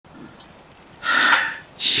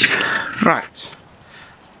Right,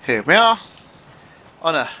 here we are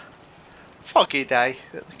on a foggy day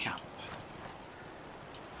at the camp.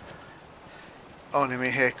 Only me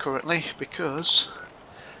here currently because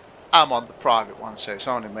I'm on the private one, so it's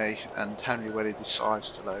only me and Henry when he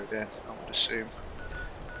decides to load in, I would assume.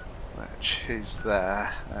 Which he's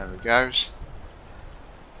there. There he goes.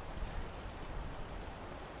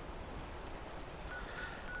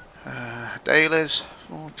 Dailies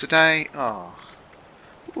for today. Oh,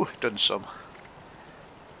 ooh, done some.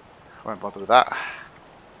 Won't bother with that.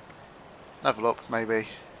 Level up, maybe.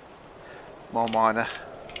 More minor.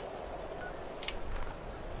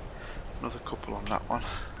 Another couple on that one.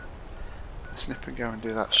 Snip and go and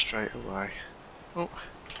do that straight away. Oh,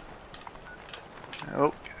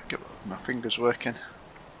 oh, get my fingers working.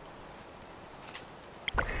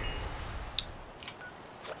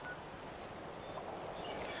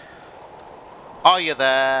 Are you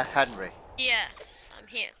there, Henry? Yes, I'm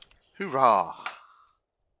here. Hoorah!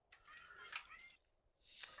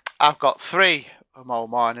 I've got 3 mole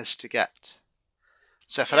miners to get.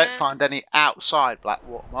 So if I don't find any outside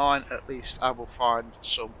Blackwater Mine, at least I will find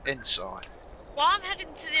some inside. Well, I'm heading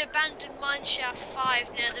to the abandoned mine shaft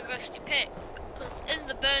 5 near the rusty pick, because in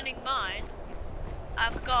the burning mine,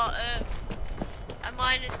 I've got a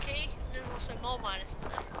miner's key, and there's also more miners in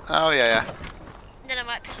there. Oh yeah. And then I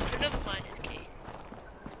might pick up another miner's key.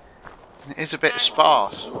 It is a bit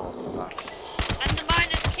sparse. And the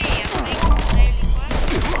miner's key, I think, is a daily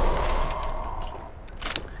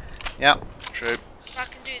quest. Yep, true. If I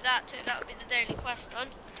can do that too, that would be the daily quest done.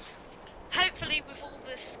 Hopefully with all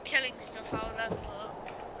this killing stuff I'll level up.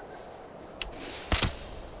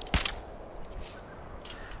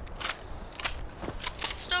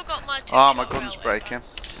 Still got my 2 Oh, my gun's breaking.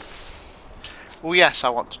 Well, yes, I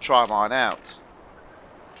want to try mine out.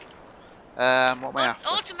 What am I after?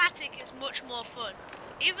 Automatic is much more fun,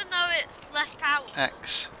 even though it's less powerful.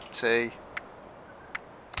 XT.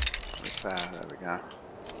 Repair, there we go.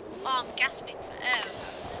 Oh, I'm gasping for air.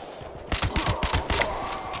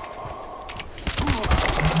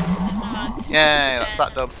 Yay, that's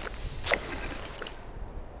that done.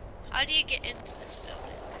 How do you get into this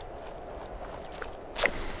building?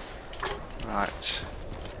 Right.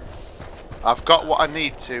 I've got what I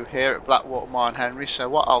need to here at Blackwater Mine, Henry, so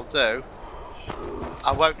what I'll do,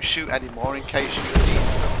 I won't shoot anymore in case you need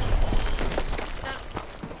them.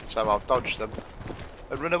 So I'll dodge them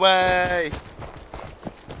and run away.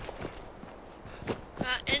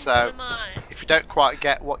 Into So, the mine. if you don't quite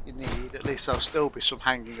get what you need, at least there'll still be some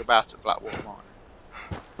hanging about at Blackwater Mine.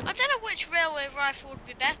 I don't know which railway rifle would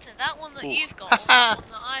be better, that one that you've got or that one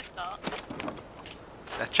that I've got.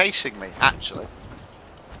 They're chasing me, actually.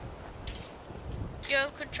 Go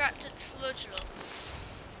contracted sludge lung.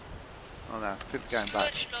 Oh no, keep going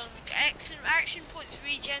back. Sludge lung. Action points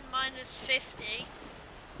regen minus 50.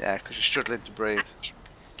 Yeah, because you're struggling to breathe. Action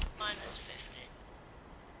minus 50.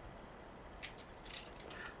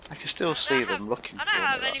 I can still see them looking I don't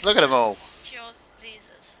have for any me. Look at them all. Cure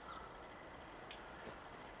diseases.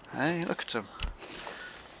 Hey, look at them.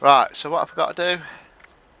 Right, so what I've got to do?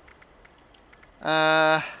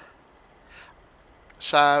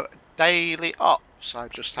 So daily ops I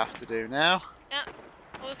just have to do now. Yep.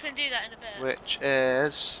 Well, we can do that in a bit. Which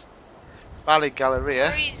is Valley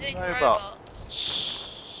Galleria Freezing robots.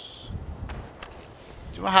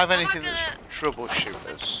 Do I have anything that's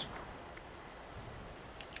troubleshooters?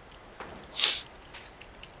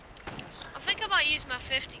 I think I might use my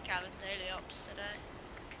 50 cal in daily ops today.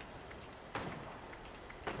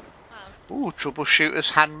 Wow. Ooh,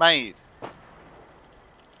 troubleshooters handmade.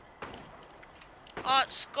 Oh,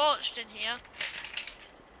 it's scorched in here.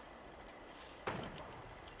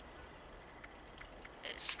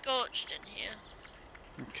 It's scorched in here.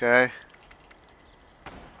 Okay.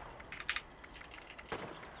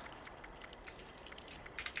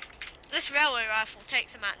 This railway rifle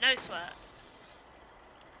takes them out no sweat.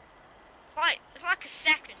 It's like a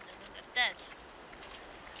second and then they're dead.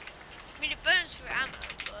 I mean, it burns through ammo,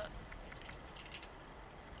 but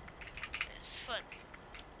it's fun.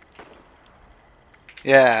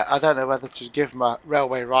 Yeah, I don't know whether to give my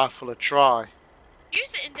railway rifle a try.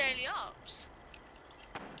 Use it in daily ops.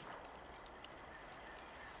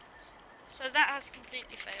 So that has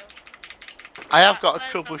completely failed. I have got a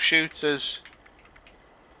troubleshooters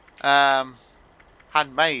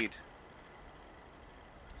handmade.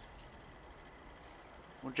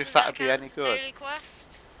 Wonder if that'd be any good. Daily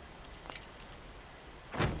quest?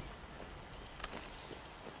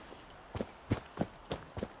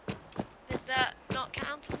 Did that not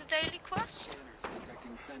count as a daily quest?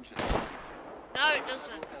 No, it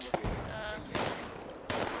doesn't.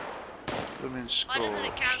 Women's Why school. doesn't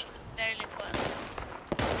it count as a daily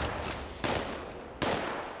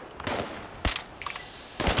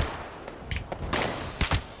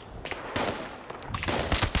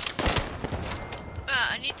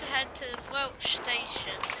head to Welch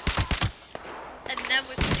Station, and then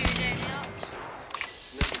we can do daily ops.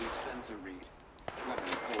 Negative sensor read.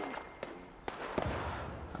 Weapons cold.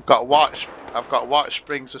 I've got White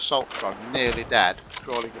Springs Assaultron, nearly dead,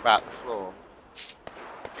 crawling about the floor.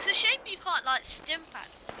 It's a shame you can't like stim pack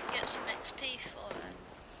and get some XP for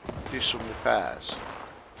it. Do some repairs.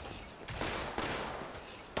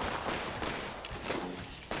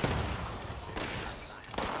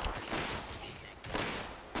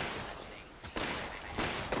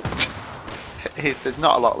 There's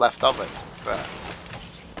not a lot left of it, to be fair.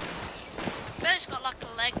 But it's got like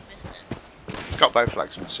a leg missing. It's got both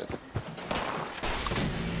legs missing.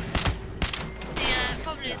 Yeah, it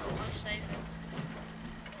probably isn't worth saving.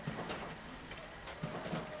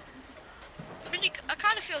 Really, I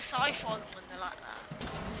kind of feel sorry for them when they're like that.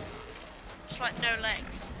 It's like no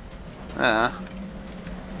legs. Yeah.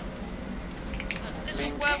 There's a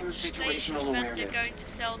Maintain Welch Station situational vendor awareness. going to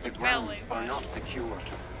sell the The railway grounds are rifle. not secure.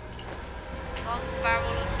 Long barrel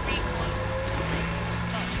and recoil completed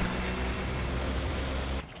stock.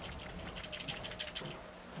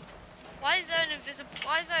 Why is there an invisible?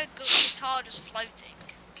 Why is there a guitar just floating?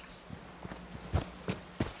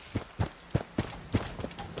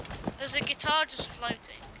 There's a guitar just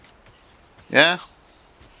floating. Yeah?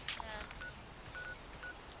 Yeah.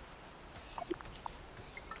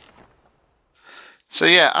 So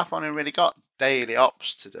yeah, I've only really got daily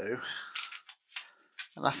ops to do.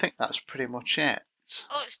 And I think that's pretty much it.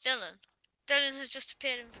 Oh, it's Dylan. Dylan has just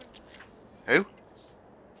appeared in front of me. Who?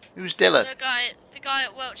 Who's Dylan? The guy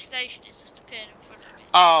at Welch Station has just appeared in front of me.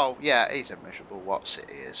 Oh, yeah, he's a miserable what's it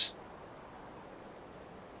he is.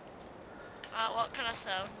 What can I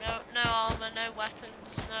sell? No armor, no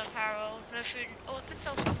weapons, no apparel, no food. Oh, I could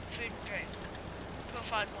sell some food and drink.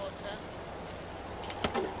 Purified water.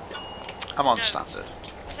 I'm on Notes. standard.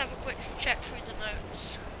 Let's have a quick check through the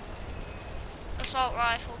notes. Assault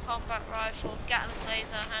rifle, combat rifle, Gatling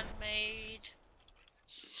laser, handmade.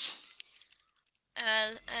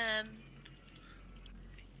 I'm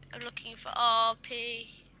looking for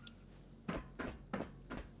RP.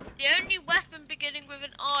 The only weapon beginning with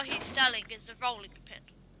an R he's selling is the rolling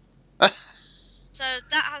pin. So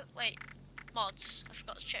that has, wait, mods. I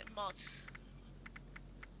forgot to check mods.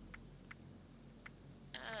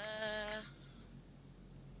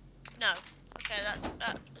 No. Okay,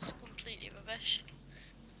 that is completely rubbish.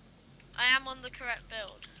 I am on the correct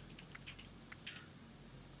build.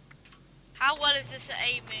 How well is this at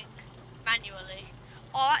aiming manually?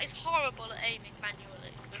 Oh, that is horrible at aiming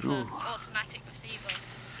manually with an automatic receiver.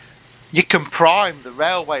 You can prime the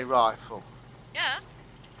railway rifle. Yeah.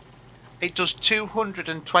 It does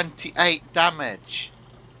 228 damage.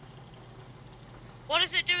 What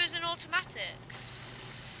does it do as an automatic?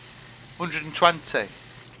 120.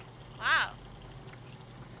 Wow.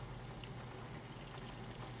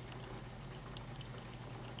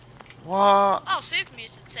 What? Oh, super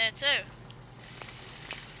mutants here too.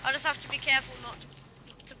 I just have to be careful not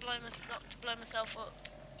to blow myself up.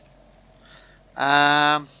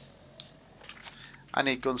 I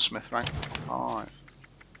need gunsmith rank 5.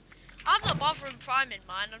 I'm not bothering priming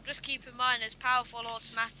mine. I'm just keeping mine as powerful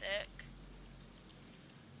automatic.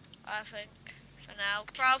 I think for now,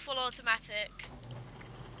 powerful automatic.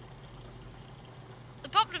 The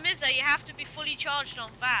problem is though, you have to be fully charged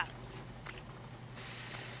on VATS.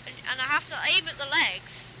 And I have to aim at the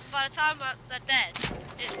legs. By the time they're dead,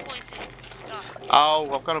 it's pointing. Start. Oh,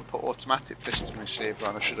 I've got to put automatic piston receiver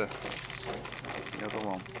on. I should have. The other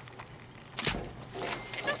one.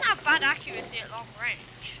 It doesn't have bad accuracy at long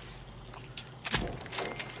range.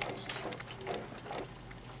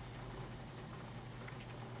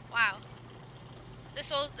 Wow.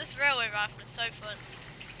 This railway rifle is so fun.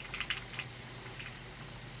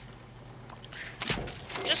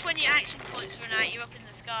 Just when your action points run out, you're up in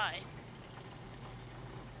the sky.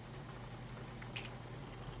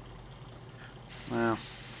 Wow.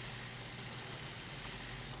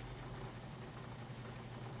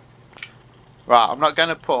 Right, I'm not going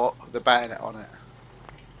to put the bayonet on it.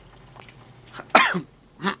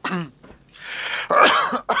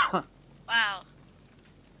 Wow.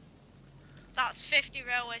 That's 50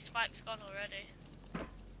 railway spikes gone already.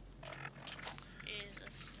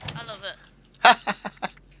 Jesus. I love it.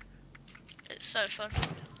 It's so fun.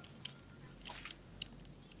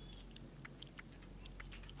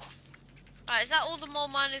 Right, is that all the more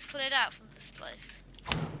miners cleared out from this place?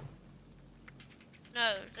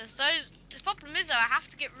 No, there's those. The problem is though, I have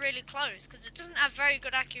to get really close because it doesn't have very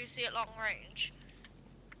good accuracy at long range.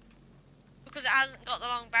 Because it hasn't got the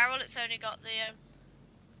long barrel, it's only got the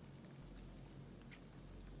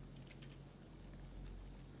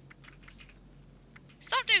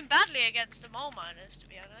It's not doing badly against the mole miners, to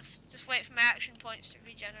be honest. Just wait for my action points to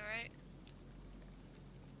regenerate.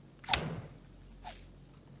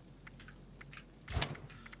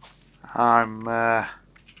 I'm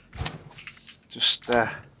just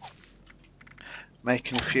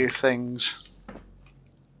making a few things.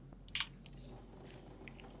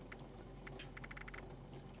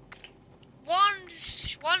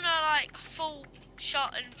 One like full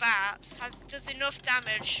shot and VATS does enough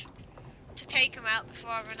damage to take them out before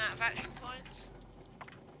I run out of action points.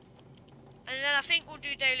 And then I think we'll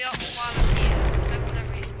do daily ops while I'm here, because I'm gonna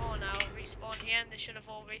respawn now. I'll respawn here, and they should have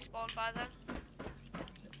all respawned by then.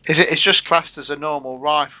 It's just classed as a normal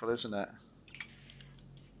rifle, isn't it?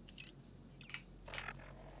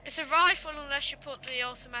 It's a rifle unless you put the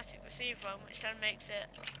automatic receiver on, which then makes it.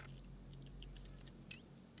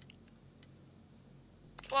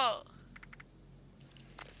 Whoa!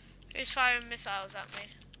 Who's firing missiles at me?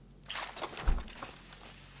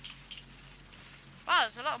 Wow,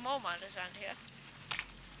 there's a lot of mole miners around here.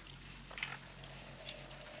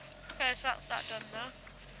 Okay, so that's that done now.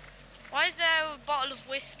 Why is there a bottle of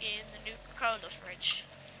whiskey in the Nuka-Cola fridge?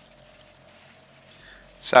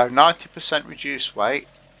 So 90% reduced weight,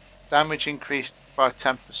 damage increased by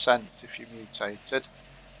 10% if you mutated,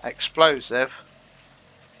 explosive,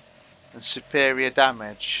 and superior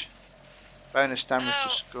damage. Bonus damage to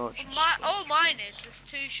scorch. All mine is this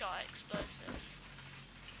 2-shot explosive.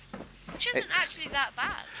 Which isn't actually that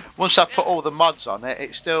bad. Once I put all the mods on it,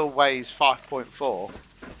 it still weighs 5.4.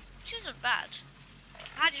 Which isn't bad.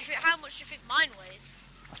 How much do you think mine weighs?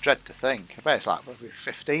 I dread to think. I bet it's like maybe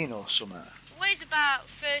 15 or something. It weighs about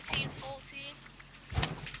 13, 14.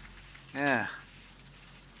 Yeah.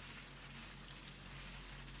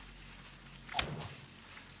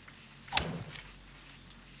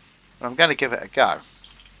 I'm going to give it a go.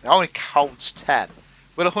 It only holds 10.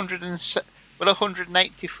 Will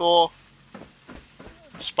 184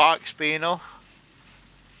 spikes be enough?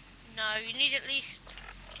 No, you need at least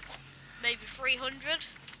maybe 300.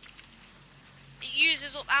 It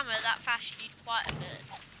uses up ammo that fast. You need quite a bit.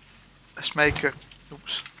 Let's make a.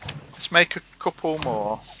 Oops. Let's make a couple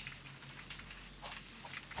more.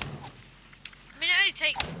 I mean, it only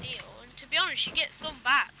takes steel, and to be honest, you get some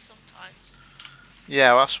back sometimes.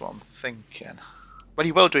 Yeah, well, that's what I'm thinking. But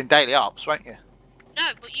you will do in daily ops, won't you?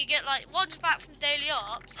 No, but you get like ones back from daily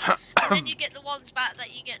ops, and then you get the ones back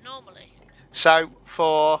that you get normally. So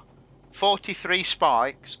for 43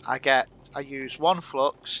 spikes, I use 1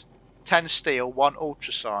 flux, 10 steel, 1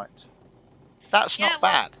 ultrasight. That's not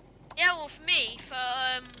bad. Yeah, well for me, for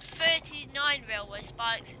 39 railway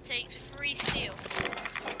spikes, it takes 3 steel.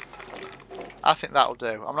 I think that'll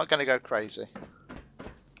do. I'm not going to go crazy.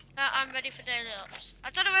 I'm ready for daily ops. I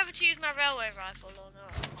don't know whether to use my railway rifle or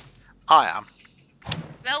not. I am.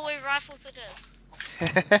 Railway rifles it is.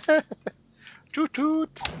 Toot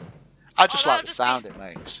toot. I just like the sound it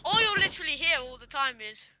makes. All you'll literally hear all the time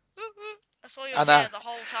is woo woo. That's all you'll hear the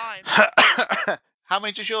whole time. How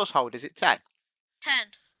many does yours hold? Is it 10?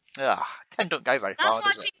 10. Ah, 10 don't go very far, That's does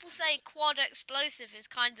why it? people say quad explosive is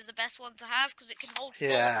kind of the best one to have, because it can hold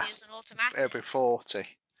 40 as an automatic. It'll be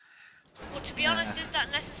 40. Well, to be honest, is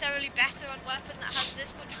that necessarily better on a weapon that has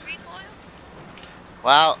this much recoil?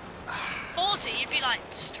 Well, 40, you'd be like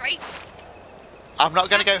straight. I'm not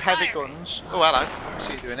going to go heavy guns. Oh, hello. What's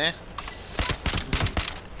he doing here?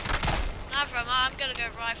 Never mind, I'm going to go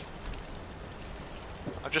rifle.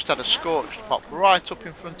 I've just had a scorch pop right up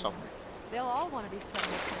in front of me. They'll all want to be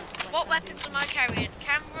subject. What weapons am I carrying?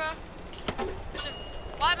 Camera?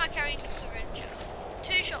 Why am I carrying a syringe?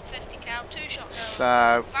 2-shot 50 cal, 2-shot no.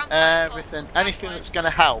 So, everything, anything that's going to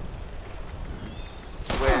help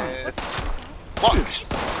with... What?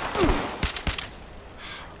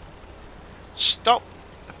 Stop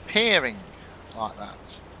appearing like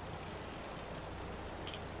that.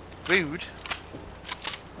 Rude.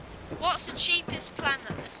 What's the cheapest plan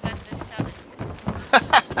that this vendor's selling?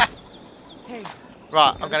 Hey,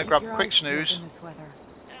 right, I'm going to grab a quick snooze.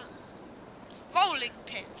 Rolling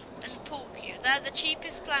pin and pool cue. They're the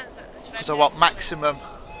cheapest plans that this vendor. Because I want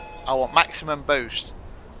maximum boost.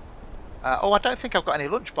 Oh, I don't think I've got any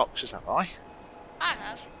lunch boxes, have I? I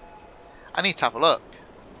have. I need to have a look.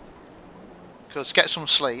 Because get some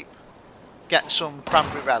sleep, get some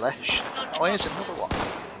cranberry relish. Oh, here's another one.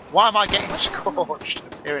 Why am I getting scorched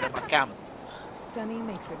appearing in my camp? Sunny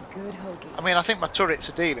makes a good hoagie. I mean, I think my turrets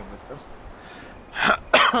are dealing with them.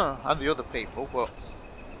 And the other people, but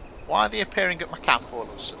why are they appearing at my camp all of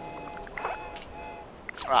a sudden?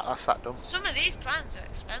 Right, that's that done. Some of these plans are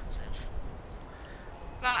expensive.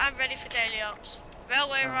 Right, I'm ready for daily ops.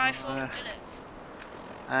 Railway rifle, it is.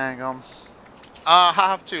 Hang on. I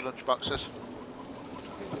have 2 lunch boxes.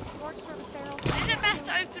 torch for the ferals. Is it best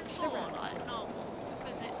to open 4 like normal?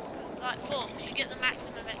 Because like 4, because you get the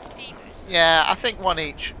maximum XP boost. Yeah, I think one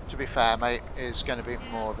each, to be fair, mate, is going to be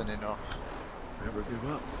more than enough. Never give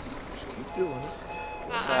up. Just keep doing it.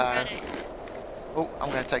 Right, So- I'm ready. Oh,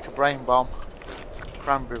 I'm going to take a brain bomb.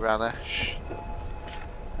 Cranberry relish.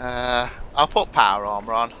 I'll put power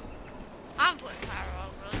armor on. I'm putting power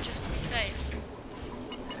armor on just to be safe.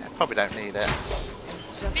 Yeah, probably don't need it.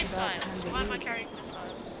 It's just about Missiles. time to Why am I leave. carrying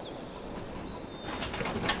missiles?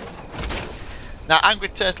 Now, Angry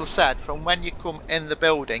Turtle said from when you come in the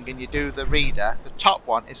building and you do the reader, the top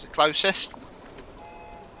one is the closest.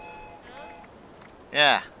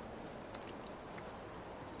 Yeah.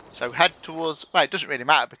 So head towards, well, it doesn't really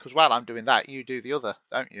matter because while I'm doing that, you do the other,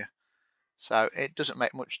 don't you? So it doesn't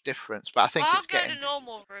make much difference, but I think I'll it's go getting... the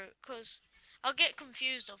normal route because I'll get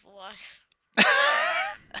confused otherwise.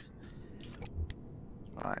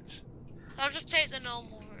 Right. I'll just take the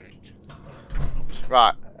normal route.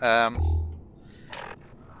 Right,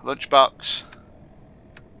 lunchbox.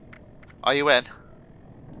 Are you in?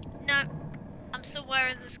 No, I'm still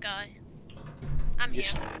wearing the sky. I'm here.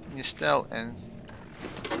 You're still in.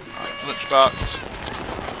 Right, lunchbox.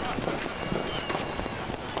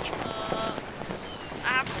 I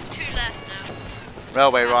have 2 left now.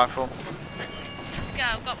 Railway rifle. Let's go.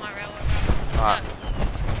 I've got my railway rifle. Right.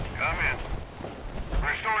 Come in.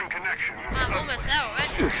 Restoring connection. I'm almost there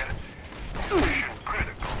already. Mission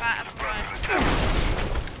critical. Right, I've arrived.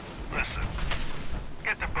 Listen.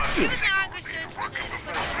 Get the bus. Even though Angry Turtle's nearly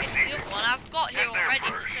put the other one, I've got here already.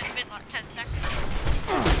 It's only been like 10 seconds.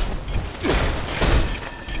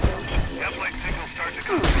 Uplink signal starts to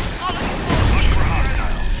come. Oh, look Look for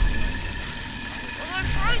hostiles. Although I'm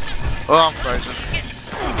frozen. Oh, I'm frozen. You get to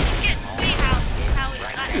see how it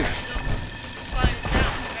actually looks. Slows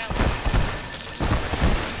down the railway.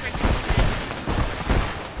 Pretty cool.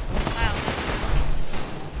 Wow.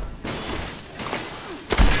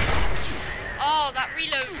 Oh, that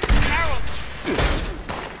reload is terrible.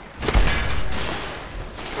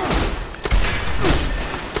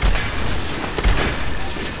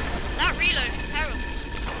 That reload is terrible.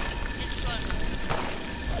 It's slow.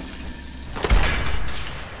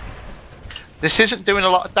 This isn't doing a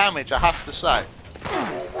lot of damage, I have to say.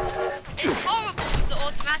 It's horrible with the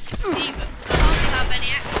automatic receiver because I hardly have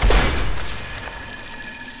any action.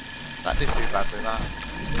 That didn't do badly, that.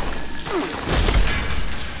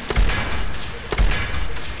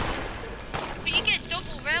 But you get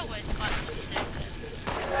double railway spikes if you notice.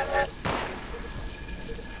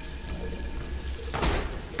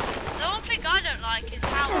 The one thing I don't like is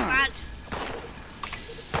how bad the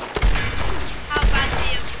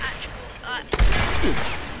actual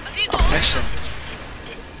have you got Listen. automatic?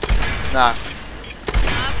 No. No,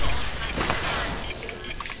 I've got automatic.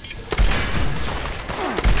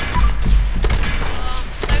 Oh, I'm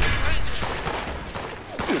so frozen.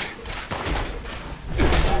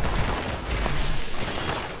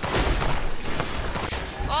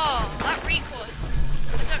 Oh, that recoil.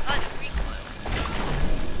 I don't like the recoil.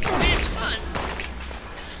 I mean, it's fun.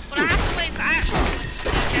 But I have to wait for action to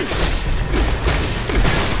get it.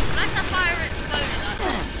 Unless I fire it slowly like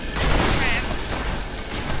this, it's rare.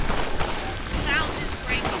 The sound is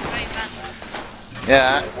breaking very badly.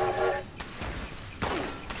 Yeah.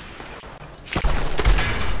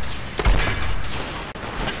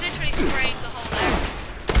 I'm just literally spraying the whole area.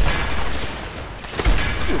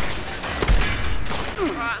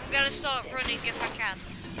 Right, I'm gonna start running if I can.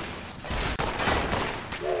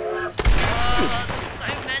 Oh, there's so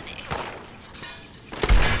many.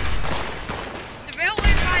 The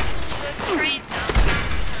railway rifle with train sound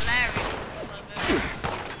sounds hilarious in slow motion.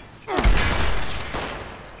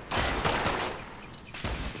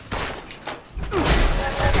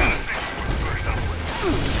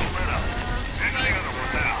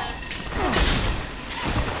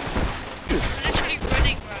 I'm literally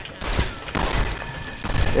running right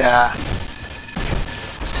now. Yeah.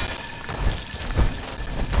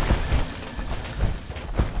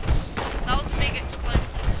 That was a big explosion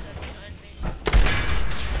behind me.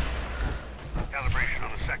 Calibration on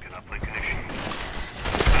the second uplink initiated.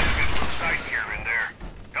 Let's get a little tight here and there.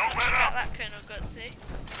 Don't let Check out up. that kind of gutsy.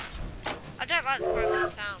 I don't like the broken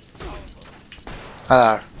sound. It's horrible.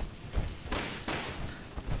 Hello.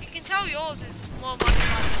 You can tell yours is more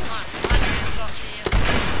modified than mine. Mine has got the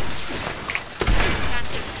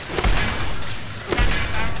standard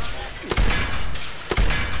barrel on it.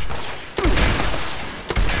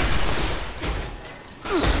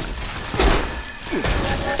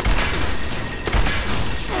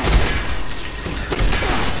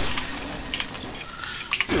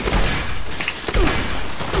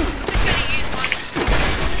 I'm just gonna use mine.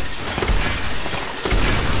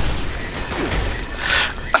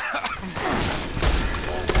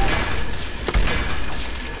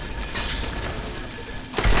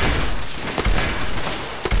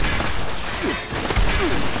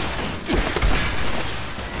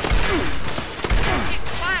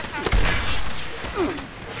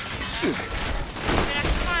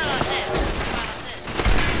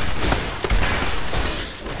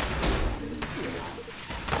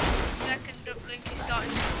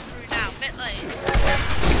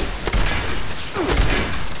 late.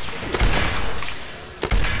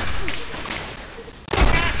 You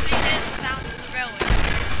can actually hear the sound of the railway.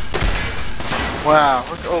 Wow,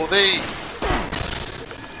 look at all these.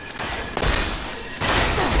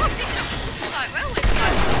 Oh, I picked up ultrasonic railway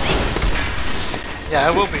spikes from these. Yeah,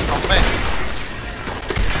 it will be from me.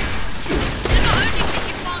 So not only can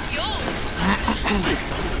you farm yours,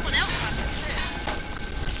 someone else has it too.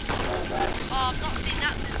 Oh, I've not seen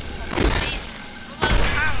that since the seasons. What about the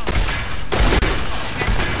barrel?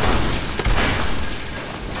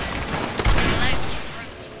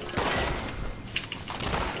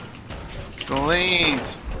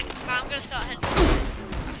 Please. I'm gonna start heading.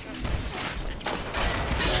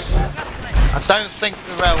 I don't think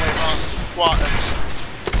the railway runs squatters.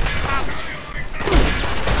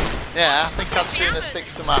 Yeah, I think I'd sooner stick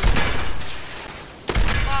to my.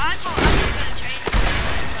 Well, I'm not gonna change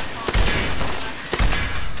it.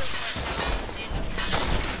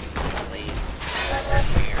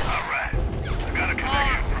 Alright. I got a Oh,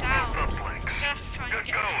 connection it's for sound. both I'm uplinks. gonna have to try and Get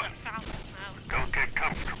get going. that sound now. Don't get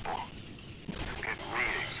comfortable. Get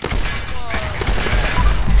reading.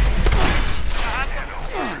 I've got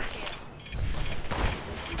to here.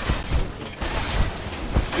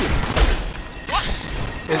 What?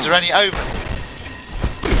 Is there any over?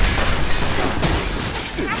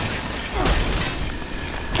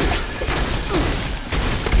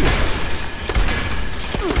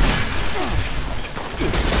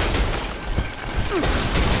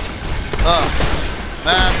 Oh,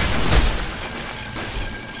 man.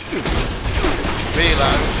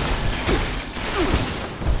 Reload.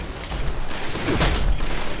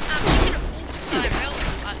 I'm thinking of ultrasonic railway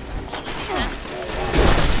spikes on all of these then.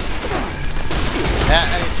 Yeah,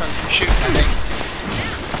 anytime you shoot, I think.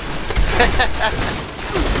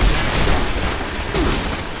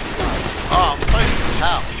 Oh, I'm close to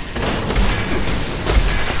hell.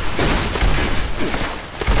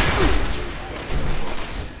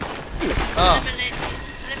 Oh,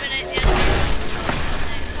 Eliminate the enemy.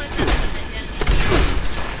 What is that? Eliminate the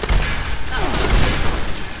enemy.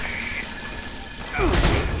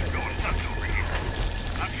 You're going nuts over here.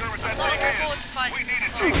 Not sure what that I'm not thing looking forward is. to fighting We need this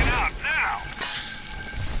to take boss. it out now.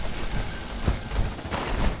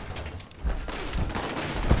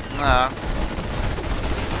 no.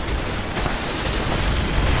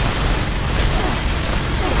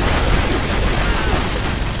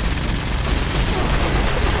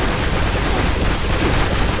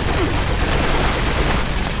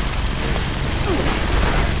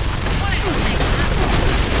 What is the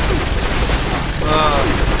thing?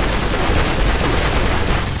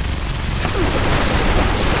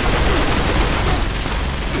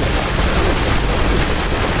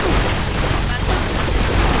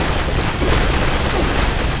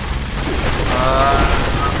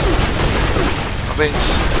 I mean,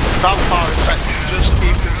 vampire effect just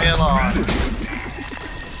keeping me alive.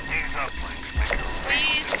 These uplinks make it We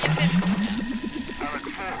use different. I look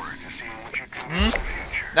forward to seeing what you can do Hmm? in the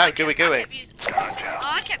future. No, gooey gooey.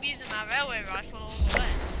 I kept using my railway rifle all the way.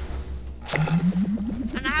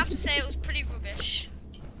 And I have to say it was pretty rubbish.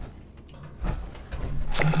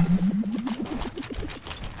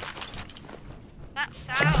 That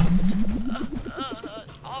sound.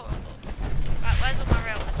 It's horrible. Right, where's all my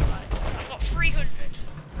railway spikes? I've got 300.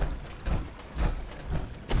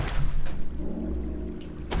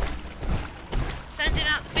 Sending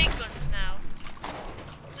out the big guns now.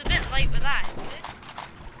 It's a bit late with that, isn't it?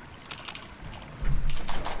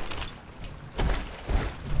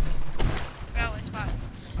 Railway spikes.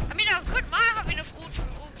 I mean, I might have enough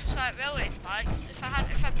ultrasonic railway spikes if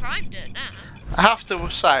I primed it now. I have to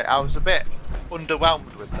say, I was a bit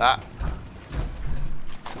underwhelmed with that.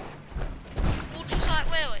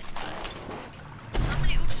 Ultrasonic railway spikes. How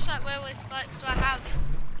many ultrasonic railway spikes do I have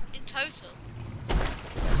in total?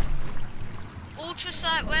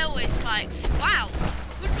 Ultrasonic railway spikes. Wow,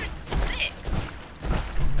 106.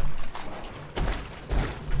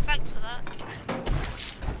 Thanks for that.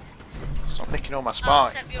 Stop nicking all my I'll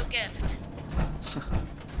spikes. accept your gift.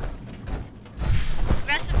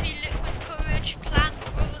 Recipe liquid courage, plan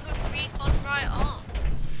brotherhood recon right arm.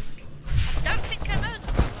 I don't think I know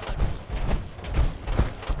the brotherhood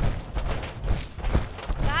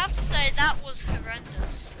one. I have to say that was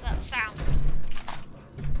horrendous, that sound.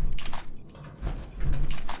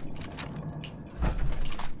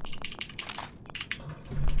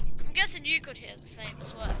 I'm guessing you could hear the same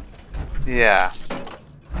as well. Yeah.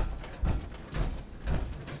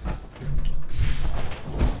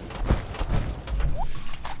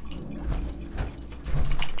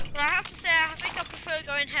 But I have to say I think I prefer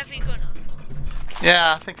going heavy gunner.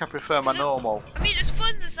 Yeah, I think I prefer my normal. I mean, as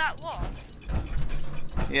fun as that was,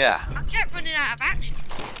 Yeah. I kept running out of action.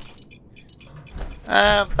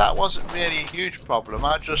 That wasn't really a huge problem.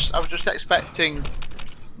 I was just expecting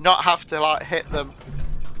not have to like hit them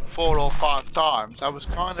 4 or 5 times. I was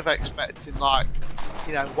kind of expecting like,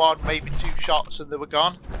 you know, 1 maybe 2 shots and they were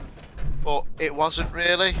gone. But it wasn't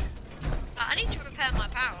really. I need to repair my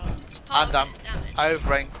power because part And of I'm it is damaged.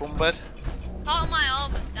 over encumbered. Part of my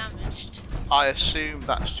armor's damaged. I assume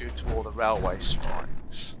that's due to all the railway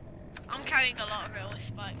spikes. I'm carrying a lot of railway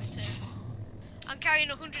spikes too. I'm carrying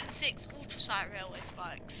 106 ultrasight railway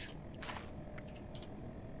spikes.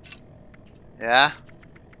 Yeah?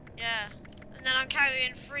 Yeah. And then I'm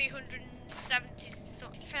carrying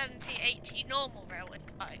 80 normal railway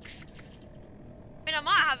spikes. I mean, I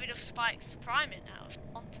might have enough spikes to prime it now if I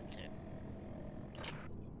wanted to.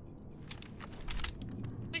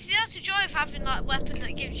 But see, that's the joy of having like a weapon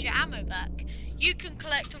that gives you ammo back. You can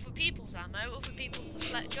collect other people's ammo, other people can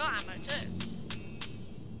collect your ammo too.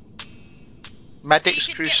 Medic's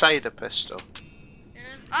So Crusader pistol. Yeah.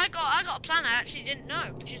 I got a plan I actually didn't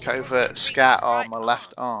know. Which is the Covert Brotherhood scout Recon armor,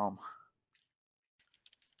 left arm.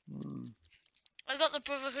 I got the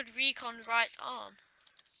Brotherhood Recon right arm.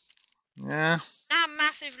 Yeah. Now I'm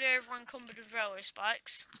massively over encumbered with railway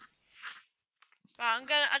spikes. Right, I'm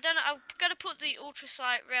gonna put the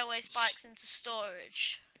ultrasight railway spikes into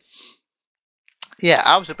storage. Yeah,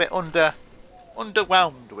 I was a bit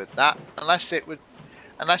underwhelmed with that. Unless it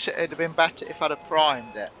had have been better if I'd have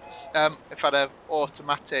primed it. If I'd have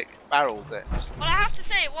automatic barreled it. Well, I have to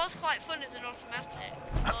say it was quite fun as an automatic,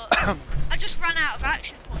 but I just ran out of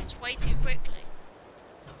action points way too quickly.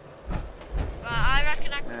 But I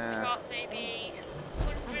reckon I could drop maybe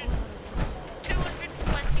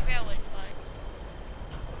 220 railway spikes.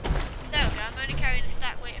 There we go, I'm only carrying a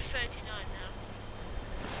stack weight of 39 now.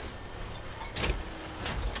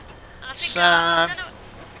 And I think I'm gonna...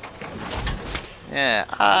 Yeah,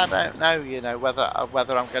 I don't know, you know, whether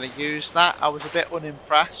I'm going to use that. I was a bit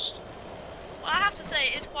unimpressed. Well, I have to say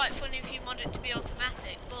it is quite funny if you mod it to be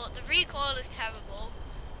automatic, but the recoil is terrible.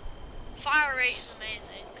 Fire rate is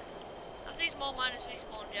amazing. Have these more miners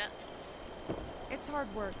respawned yet? It's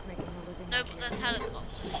hard work making a living. No, but there's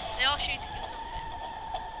helicopters. They are shooting at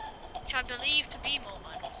something, which I believe to be more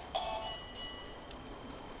miners.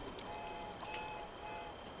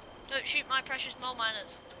 Don't shoot my precious mole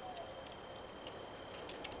miners.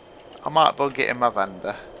 I might bug it in my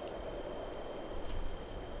vendor.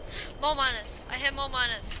 More miners. I hear more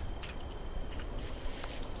miners.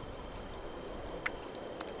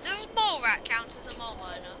 Does mole rat count as a mole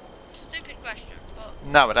miner? Stupid question, but...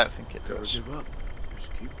 No, I don't think it Never does. give up.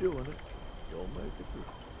 Just keep doing it. You'll make it through.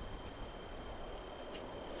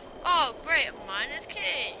 Oh, great, a miner's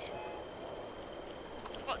key.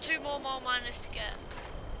 I've got 2 more mole miners to get.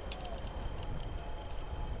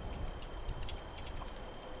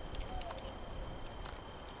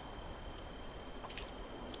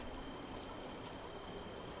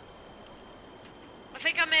 I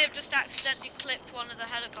think I may have just accidentally clipped one of the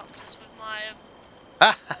helicopters with my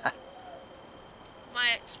my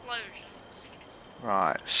explosions.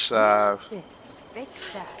 Right, so This, fix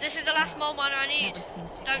that. This is the last mole miner I need. Never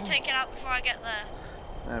seems to Don't end. take it out before I get there.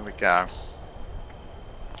 there we go.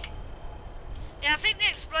 Yeah, I think the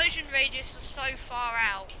explosion radius is so far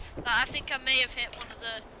out that I think I may have hit one of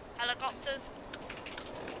the helicopters.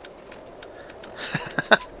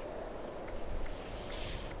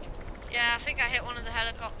 Yeah, I think I hit one of the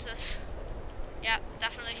helicopters. Yeah,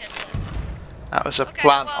 definitely hit one. That was a Okay,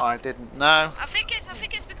 plant well- I didn't know. I think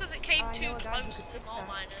it's because it came I too know a guy who close could to the fix mole that.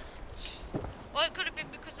 miners. Or it could have been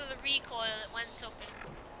because of the recoil that went up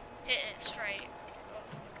and hit it straight.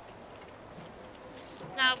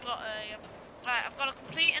 Now I've got a right, I've got to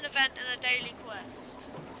complete an event and a daily quest.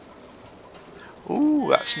 Ooh,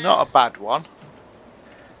 that's not a bad one.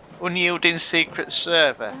 Unyielding secret I'm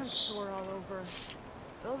service. sore all over.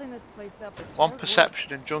 Building this place up is 1 hard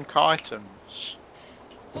perception and junk items.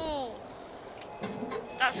 Ooh,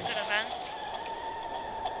 that's a good event.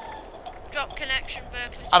 Drop connection,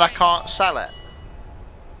 Berkeley. And I Springs. can't sell it.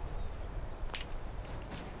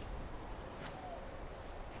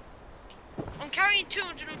 I'm carrying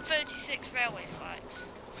 236 railway spikes.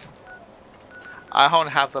 I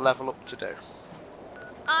only have the level up to do.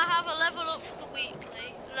 I have a level up for the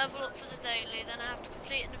weekly, a level up for the daily, then I have to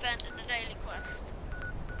complete an event and a daily quest.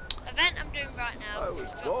 Event I'm doing right now I is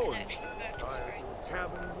was drop going. connection, Berkeley Springs.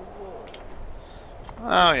 Cabin in the wall.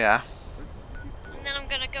 Oh yeah. And then I'm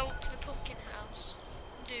gonna go up to the pumpkin house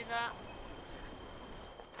and do that.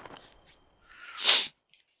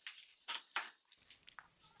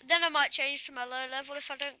 Then I might change to my low level if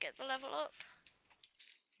I don't get the level up.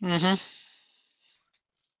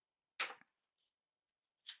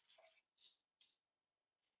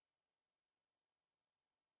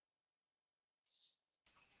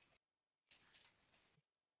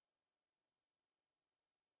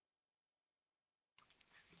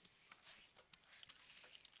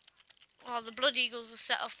 Oh, the Blood Eagles have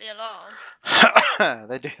set off the alarm.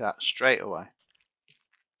 They do that straight away.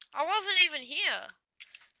 I wasn't even here.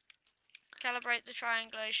 Calibrate the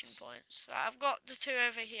triangulation points. Right, I've got the two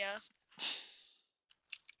over here.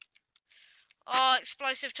 Oh,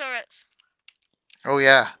 explosive turrets. Oh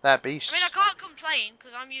yeah, they're beasts. I mean, I can't complain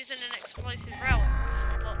because I'm using an explosive railway,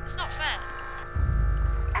 but it's not fair.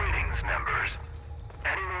 Greetings, members.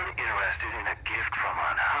 Anyone interested in a gift from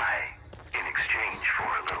on high in exchange for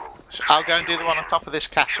a little... So I'll go and do the one on top of this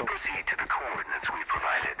castle. Proceed to the coordinates we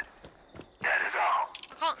provided. That is all.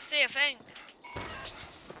 I can't see a thing.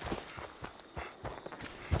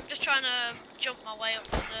 I'm just trying to jump my way up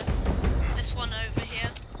to this one over here.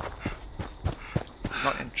 I'm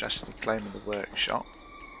not interested in claiming the workshop.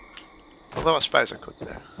 Although I suppose I could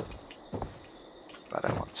do. But I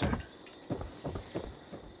don't want to.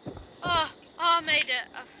 Oh, I made it.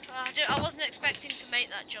 I wasn't expecting to make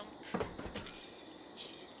that jump.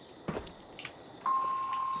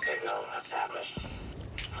 Signal established.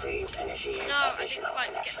 Please initiate No, I didn't additional quite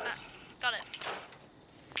get connections. that. Got it.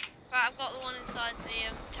 Right, I've got the one inside the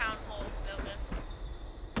town hall building.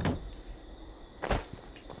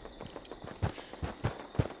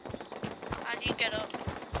 How do you get up?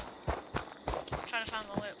 I'm trying to find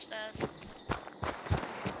my way upstairs.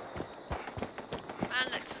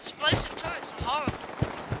 Man, explosive turrets are horrible.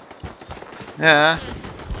 Yeah.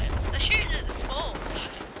 They're shooting at the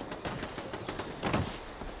scorched.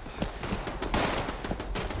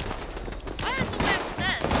 Where's the way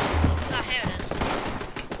upstairs? Ah, here it is.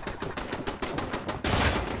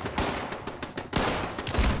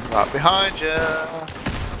 Right behind you.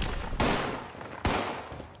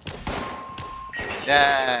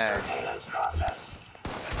 Yeah. Surveillance process.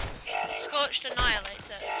 Scanning. Scorched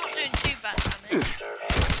Annihilator. It's not doing too bad damage.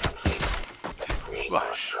 Surveillance complete. Resource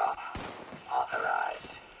Rush. drop. Authorized.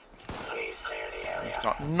 Please clear the area.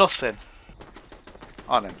 Got nothing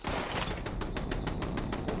on him.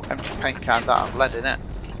 Empty paint can that have lead in it.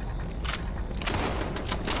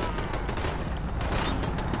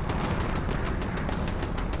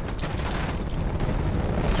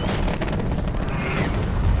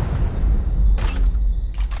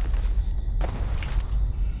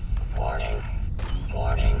 Warning.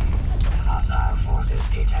 Warning. Hostile forces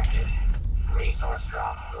detected. Resource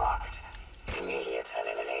drop blocked. Immediate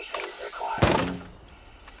elimination required.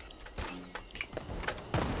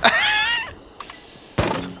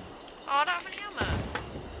 Oh, I don't have any ammo.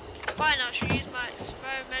 Fine, I should use my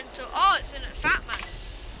experimental. Oh, it's in a Fat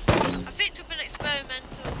Man. I picked up an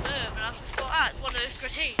experimental nerve and I just thought, ah, it's one of those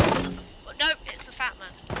grenades. But nope, it's a Fat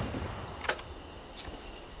Man.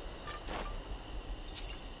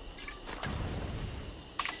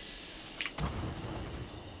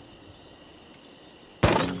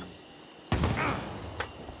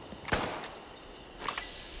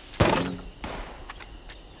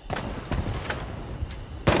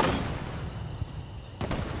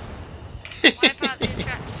 Wipe out the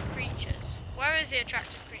attractive creatures. Where is the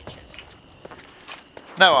attractive creatures?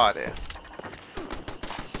 No idea.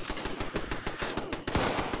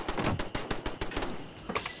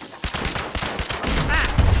 Ah, I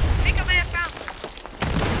think I may have found them.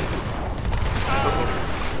 Oh,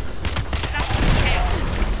 that's chaos.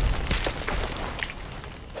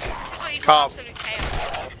 This is what you call Carb. absolute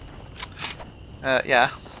chaos. Yeah.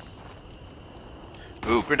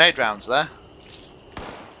 Ooh, grenade rounds there.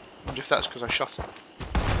 Wonder if that's because I shot him.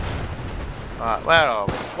 Right, where are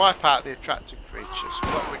we? Wipe out the attractive creatures.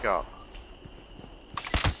 What have we got?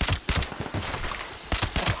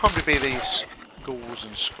 It'll probably be these ghouls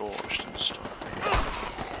and scorched and stuff.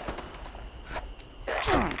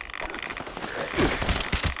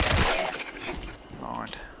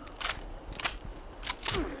 Mind.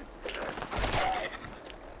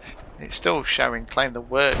 It's still showing claim the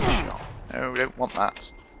workshop. No, we don't want that.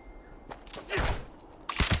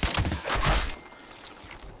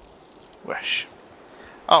 Wish.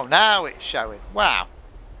 Oh, now it's showing. Wow.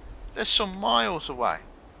 There's some miles away.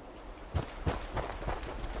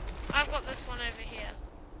 I've got this one over here.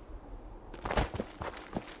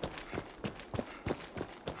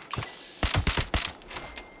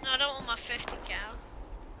 No, I don't want my 50 cal.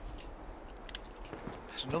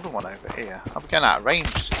 There's another one over here. I'm getting out of range.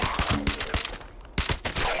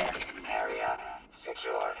 Area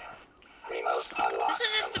secured. Remote unlocked. Isn't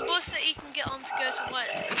this the bus that you can get on to go to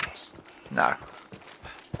White Springs? No. I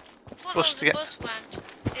thought Bus to there get- was a bus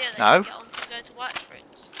went. Yeah, that No. you can get on to go to White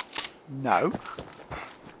Springs. No.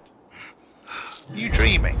 You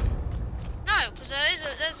dreaming? No, because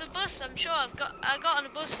there's a bus. I'm sure I got on a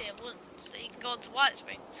bus here once that you can go on to White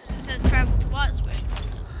Springs because it says travel to White Springs.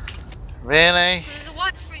 Really? There's a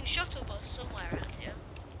White Springs shuttle bus somewhere around here.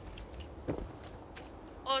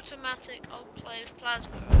 automatic enclave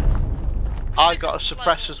plasma. I got a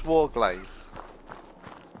suppressor's warglaive.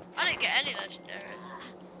 I didn't get any legendary.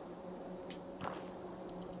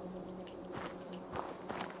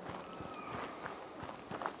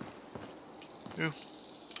 Ooh.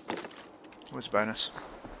 What's a bonus?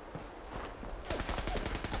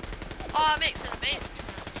 Oh, it makes an amazing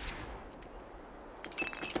sound.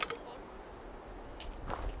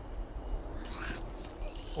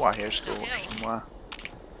 Oh, I hear a store somewhere.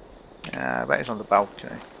 Yeah, I bet he's on the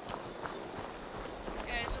balcony.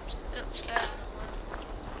 Yeah, it's upstairs somewhere.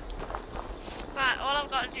 Right, all I've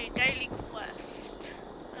got to do, daily quest.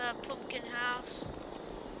 Pumpkin house.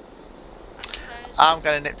 I suppose. I'm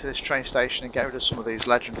going to nip to this train station and get rid of some of these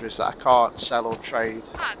legendaries that I can't sell or trade.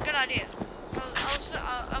 Ah, good idea. I'm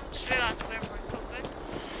just realising we're in Pumpkin.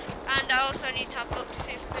 And I also need to have a look to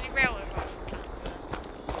see if there's any railway rifle plans there.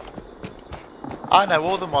 I know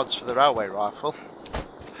all the mods for the railway rifle.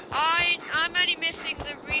 I'm only missing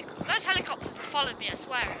the those helicopters are following me, I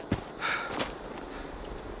swear.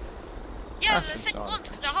 Yeah, That's they're the same insane. ones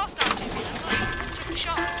because they're hostile to me. I've not even took a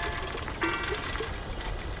shot.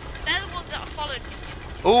 They're the ones that are following me.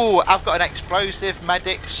 Ooh, I've got an explosive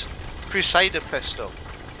medics crusader pistol.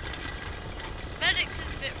 Medics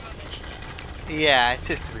is a bit rubbish. Yeah, it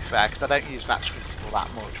is to be fair, because I don't use that critical that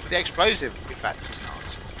much. But the explosive effect is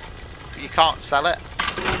nice. But you can't sell it.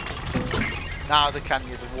 Neither can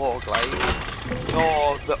you the warglaive,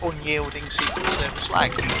 nor the unyielding secret service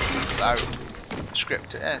leg. So,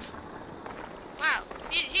 script it is. Wow,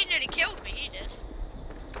 he nearly killed me, he did.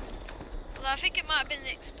 Although I think it might have been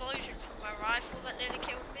the explosion from my rifle that nearly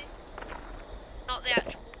killed me. Not the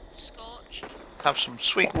actual scorch. Have some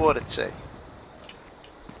sweet water tea.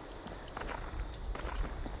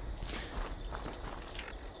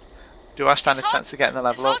 Do I stand a chance of getting the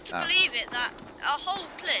level up? It's hard to believe it that a whole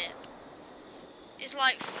clip is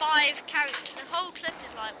like 5 carry. The whole clip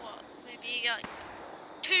is like what? Maybe like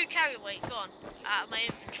 2 carry weight gone out of my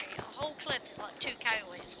inventory. A whole clip is like 2 carry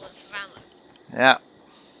weights worth of ammo. Yeah.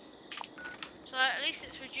 So at least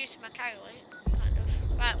it's reducing my carry weight, kind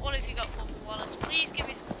of. Right, what have you got for me, Wallace? Please give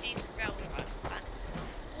me some decent railway rifle pants.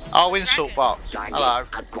 Oh, insult box. Target Hello.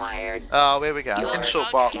 acquired. Oh, here we go. Your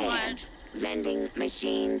Insult box. dead. Vending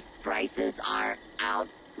machines prices are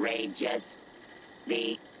outrageous.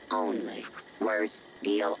 The only worst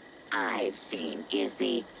deal I've seen is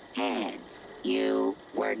the hand you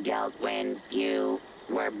were dealt when you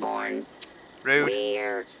were born. Rude.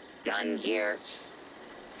 We're done here.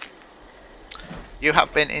 You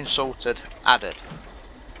have been insulted. Added.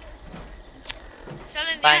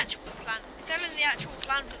 Selling the Bang. actual plan. Selling the actual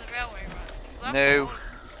plan for the railway rifle. Well, No. that's what I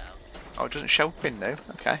wanted to sell. Oh, it doesn't show up in new.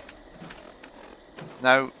 Okay.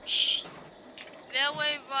 Notes.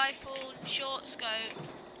 Railway rifle, short scope.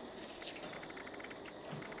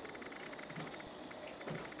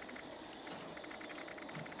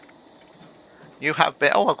 You have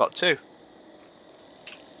been. Oh, I've got 2.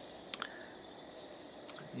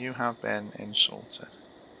 You have been insulted.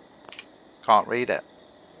 Can't read it.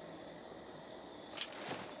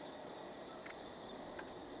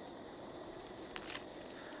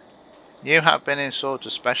 You have been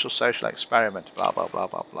insulted. Special social experiment. Blah blah blah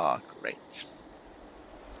blah blah. Great.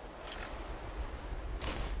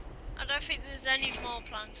 I don't think there's any more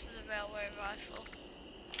plans for the railway rifle.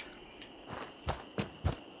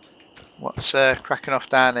 What's cracking off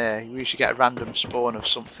down here? We usually get a random spawn of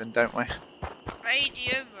something, don't we?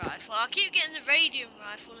 Radium rifle. I keep getting the radium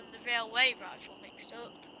rifle and the railway rifle mixed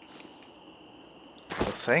up.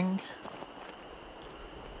 Nothing.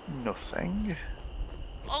 Nothing.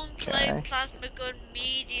 Enclave Okay. plasma gun,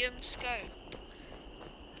 medium scope.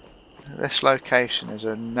 This location is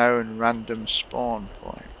a known random spawn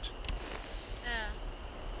point. Yeah.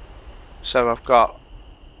 So I've got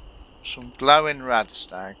some glowing rad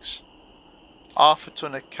stags, half a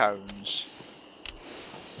ton of cones.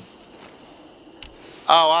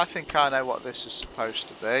 Oh, I think I know what this is supposed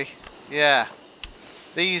to be. Yeah.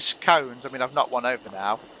 These cones, I mean I've knocked one over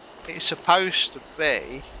now. It's supposed to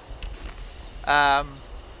be a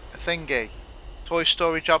thingy. Toy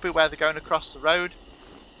Story jobby where they're going across the road.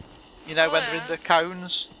 You know, when they're in the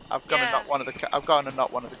cones. I've gone and knocked one of the I've gone and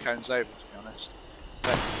knocked one of the cones over, to be honest.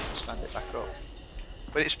 But stand it back up.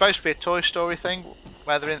 But it's supposed to be a Toy Story thing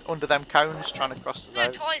where they're in under them cones trying to cross the There's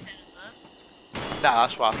road. no toys in there. No,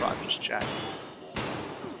 that's why I thought I'd just check.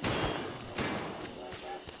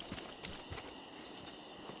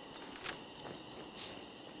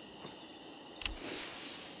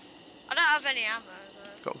 I don't have any ammo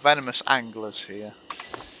though. Got venomous anglers here.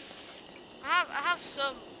 I have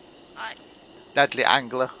some. Like, Deadly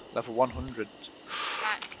angler, level 100.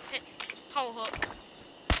 hit pole hook.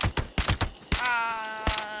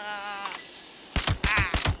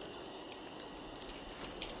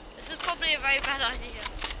 very bad idea.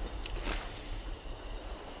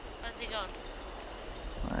 Where's he gone?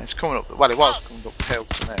 It's coming up. Well, it was coming up the hill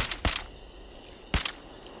to me.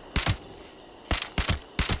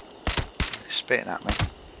 He's spitting at me.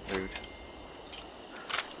 Rude.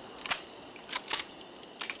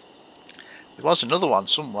 There was another one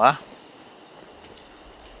somewhere.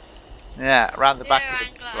 Yeah, around the back of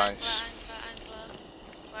the place. Angler.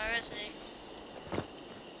 Where is he?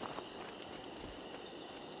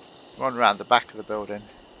 One around the back of the building.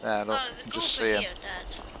 There, look. Oh, there's a You can just group see here, him.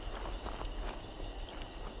 Dad.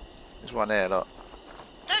 There's one here, look.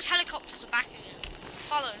 Those helicopters are back again.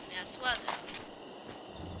 Following me, I swear they are.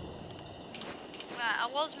 Right, I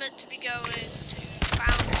was meant to be going to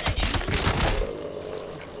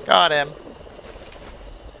Foundation. Got him.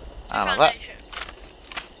 I know that. Foundation.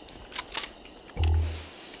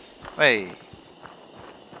 Hey.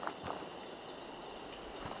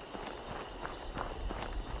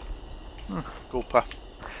 Gulper.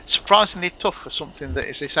 Surprisingly tough for something that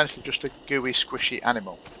is essentially just a gooey, squishy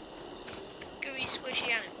animal. Gooey, squishy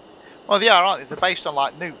animal. Well, they are, aren't they? They're based on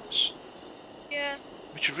like newts, Yeah.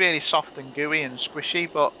 which are really soft and gooey and squishy,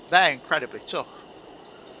 but they're incredibly tough.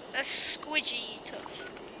 That's squidgy tough.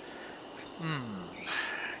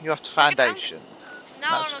 You have to Foundation. From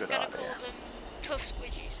now That's on, a I'm good going to idea. call them tough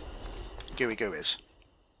squidgies. Gooey gooeys.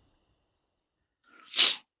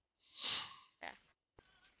 Yeah.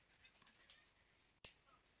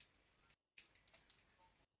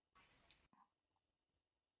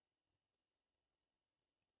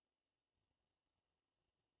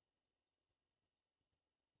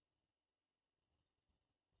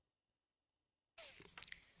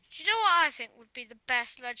 Do you know what I think would be the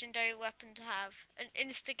best legendary weapon to have? An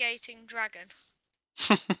instigating dragon.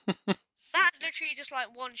 That literally just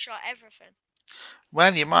like one-shot everything.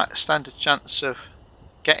 Well, you might stand a chance of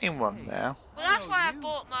getting one now. Well, that's why I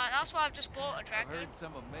bought my. That's why I've just bought a I dragon. heard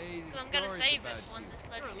some amazing Because I'm gonna stories save about it for when you. this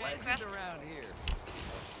You're a legendary legend craft. around here.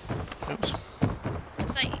 Oops.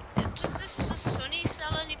 Say, does this Sunny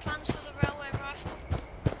sell any plans for the railway rifle?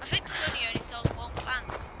 I think Sunny only sells one plant,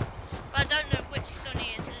 but I don't know which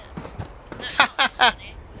Sunny it is. No, it's not this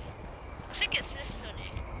Sunny. I think it's this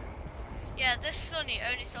Sunny. Yeah, this Sunny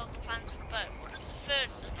only sells the plans for both. What does the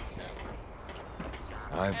third Sunny sell?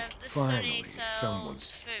 This Sunny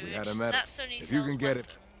sells food. We had a met. That Sunny If sells you can get it.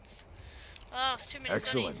 weapons. Oh, it's too many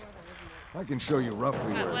Excellent. Sunnies. I can show you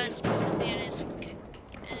roughly Right, where it where's is. Paul? Is he in his little...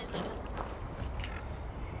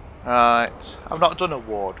 Right. I've not done a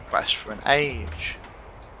ward quest for an age.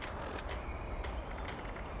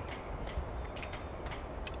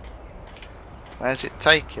 Where's it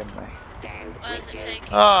taking me? Where's it taking?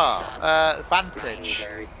 Ah, Vantage.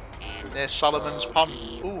 Near Solomon's Pond.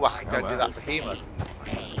 Ooh, I can go do that behemoth.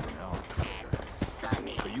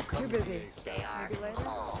 But you come Too to busy. Ace. Maybe later?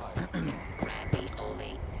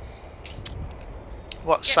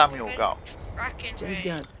 What's Samuel got? Racking Jen's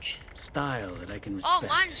got range. style that I can Oh, respect.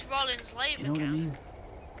 mine's Rollins Labour You know what I Camp. mean?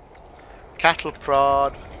 Cattle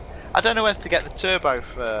prod. I don't know whether to get the turbo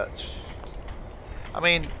first. I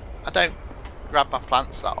mean, I don't grab my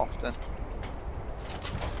plants that often.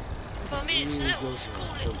 Well, I mean, it's a little cool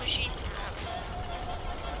little machine to have.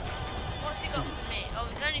 What's he got for me? Oh,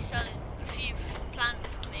 he's only selling a few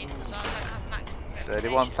plants for me because I don't have maximum reputation.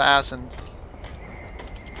 31,000.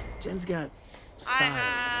 Jen's got I style that I can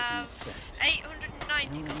have respect.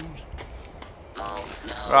 890 You know what I gold. mean?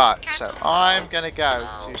 Right, so I'm going to go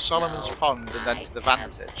to Solomon's Pond and then to the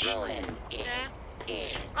Vantage. Yeah.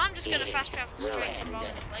 I'm just going to fast travel straight to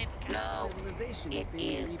Rollins Labour Camp. Civilization is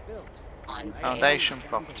being rebuilt. Foundation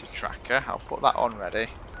property tracker. I'll put that on ready.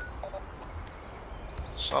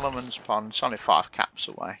 Solomon's Pond. It's only 5 caps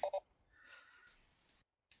away.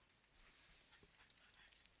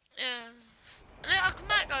 Yeah. I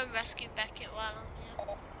might go and rescue Beckett while I'm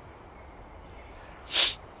here.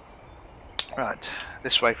 Right,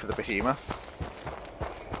 this way for the behemoth.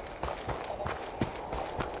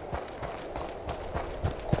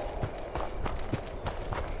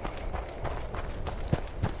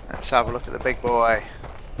 Let's have a look at the big boy.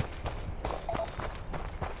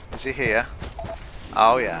 Is he here?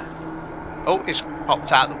 Oh yeah. Oh, he's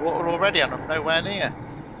popped out the water already and I'm nowhere near.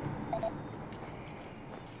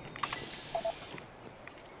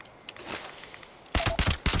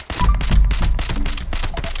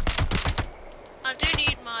 I do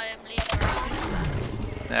need my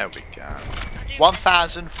lever. There we go.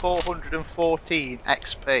 1,414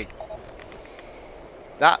 XP.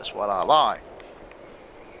 That's what I like.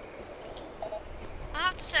 I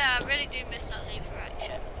have to say, I really do miss that lever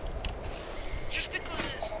action. Just because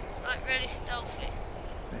it's like really stealthy.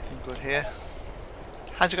 Anything good here?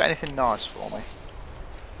 Has he got anything nice for me?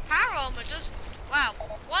 Power armor does. Wow,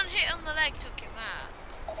 one hit on the leg took him out.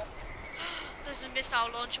 There's a missile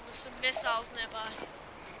launcher with some missiles nearby.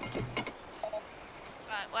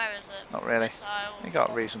 Right, where is it? Not really. Missile You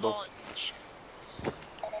got reasonable. launch.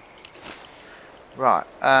 Right.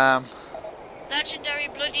 Legendary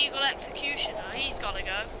Blood Eagle Executioner. He's gotta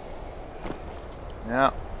go.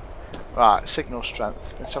 Yeah. Right. Signal strength.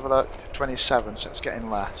 Let's have a look. 27. So it's getting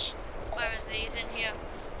less. Where is he? He's in here.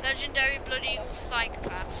 Legendary Blood Eagle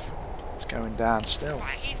Psychopath. It's going down still.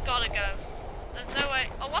 Right, he's gotta go. There's no way.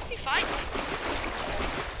 Oh, what's he fighting?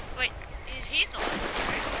 Wait, he's not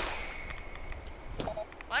legendary.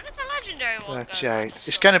 Why did the legendary one go? 38.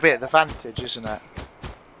 It's going to be at the Vantage, isn't it?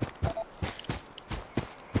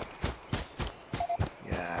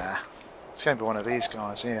 Yeah. It's going to be one of these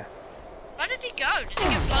guys here. Where did he go? Did he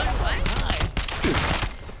get blown away?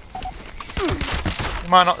 You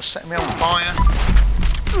might not set me on fire.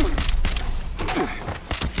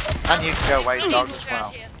 And you can go away, dog, as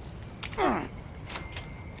well.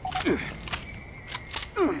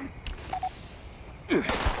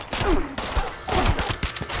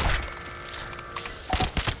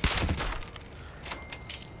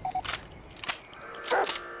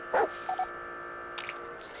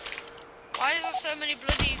 Why is there so many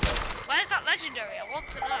bloody... Where's that legendary? I want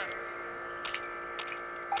to know.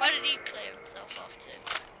 Where did he clear himself off to?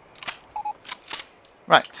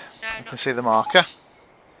 Right. No, You can not... see the marker.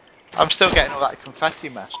 I'm still getting all that confetti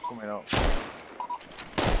mess coming up.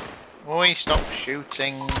 Oi, stop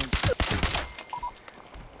shooting.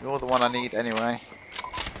 You're the one I need anyway.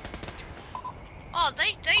 Oh,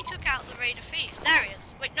 they took out the Raider Thief. There he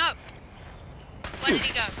is. Wait, no. Where did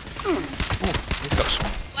he go? Ooh, he's got some.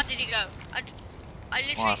 Where did he go? I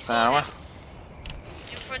literally Half saw hour. him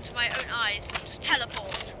in front of my own eyes. Just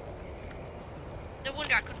teleport. No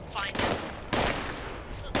wonder I couldn't find him.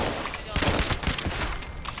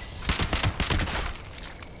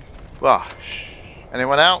 Gosh.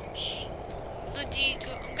 Anyone else? Bloody good.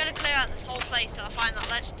 I'm gonna clear out this whole place till I find that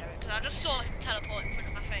legendary, because I just saw him teleport in front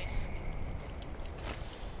of my face.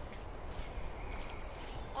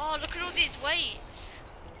 Oh, look at all these weights.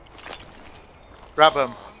 Grab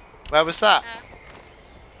them. Where was that?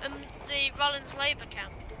 The Rollins Labour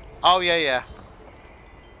Camp. Oh, yeah, yeah.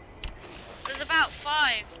 There's about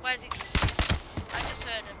 5. Where's he? I just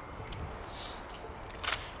heard him.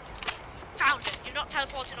 Found him. You're not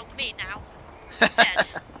teleporting on me now. Dead.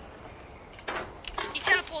 He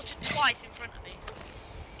teleported twice in front of me.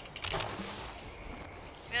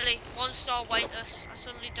 Really? 1 star weightless. I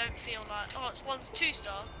suddenly don't feel like... Oh, it's 2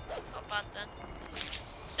 star. Not bad then.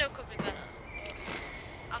 Still could be better.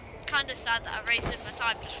 I'm kind of sad that I wasted my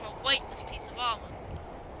time just for a weightless piece of armour.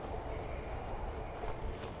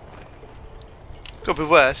 Could be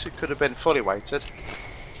worse. It could have been fully weighted.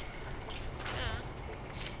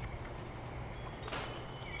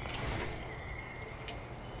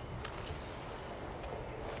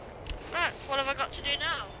 Right, what have I got to do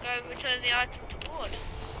now? Go return the item to Ward.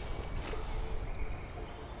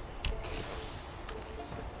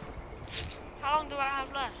 How long do I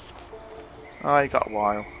have left? Oh, you got a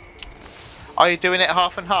while. Are you doing it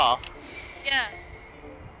half and half? Yeah.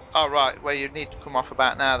 Oh, right. Well, you need to come off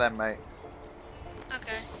about now then, mate.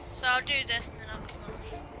 Okay, so I'll do this and then I'll come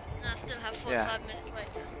off. And I'll still have 45 minutes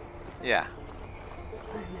later. Yeah.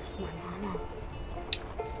 I miss my mama.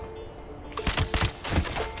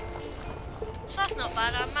 So that's not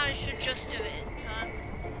bad, I managed to just do it in time.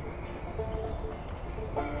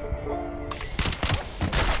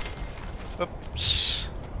 Oops.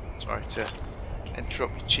 Sorry to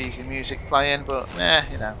interrupt the cheesy music playing, but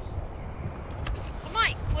you know. I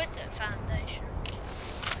might quit at Foundation.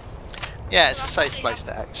 Yeah, it's a safe place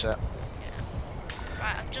to exit. Yeah.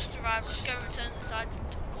 Right, I've just arrived, let's go return this item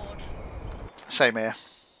to the board. Same here.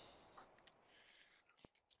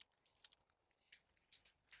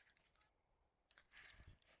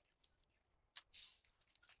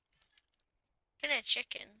 Can hear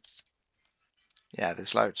chickens. Yeah,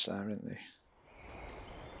 there's loads there, isn't there?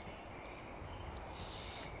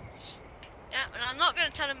 Yeah, and I'm not going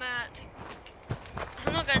to tell him I had to...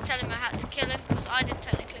 I'm not going to tell him I had to kill him, because I didn't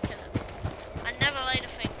technically kill him. I never laid a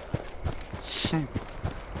finger on him.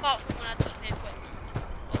 Apart from when I took the equipment.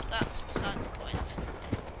 But that's besides the point.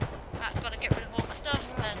 Right, got to get rid of all my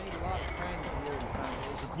stuff, then...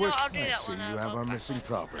 No, I'll do I that see one. you have our missing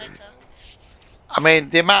property. Later. I mean,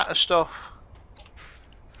 the amount of stuff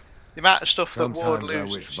that Ward Sometimes I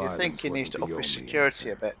wish loses, you think violence he needs wasn't to the up his only security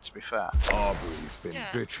answer. a bit, to be fair. Aubrey's been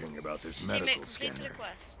Yeah. bitching about this Teammate medical completed scanner. the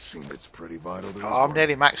quest. Seems it's pretty vital to his Oh, I'm work.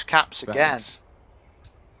 nearly max caps again. Thanks.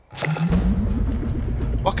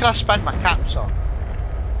 What can I spend my caps on?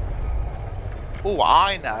 Oh,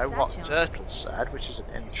 I know what Turtle said, which is an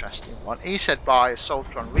interesting one. He said buy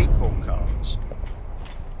Assaultron recall cards.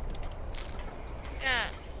 Yeah,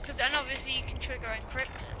 because then obviously you can trigger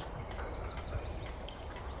encrypted.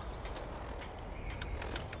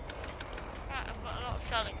 Right, I've got a lot of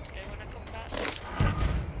selling to do when I come back.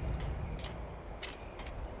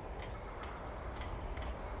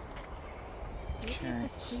 Maybe if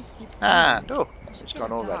this place keeps And, going, oh, I should it's get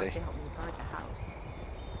gone a dog already. to help me guard the house.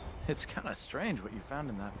 It's kind of strange what you found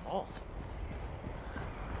in that vault.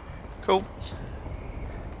 Cool.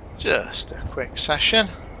 Just a quick session.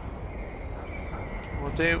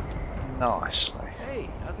 Will do nicely. Hey,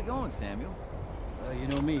 how's it going, Samuel? You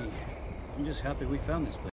know me. I'm just happy we found this place.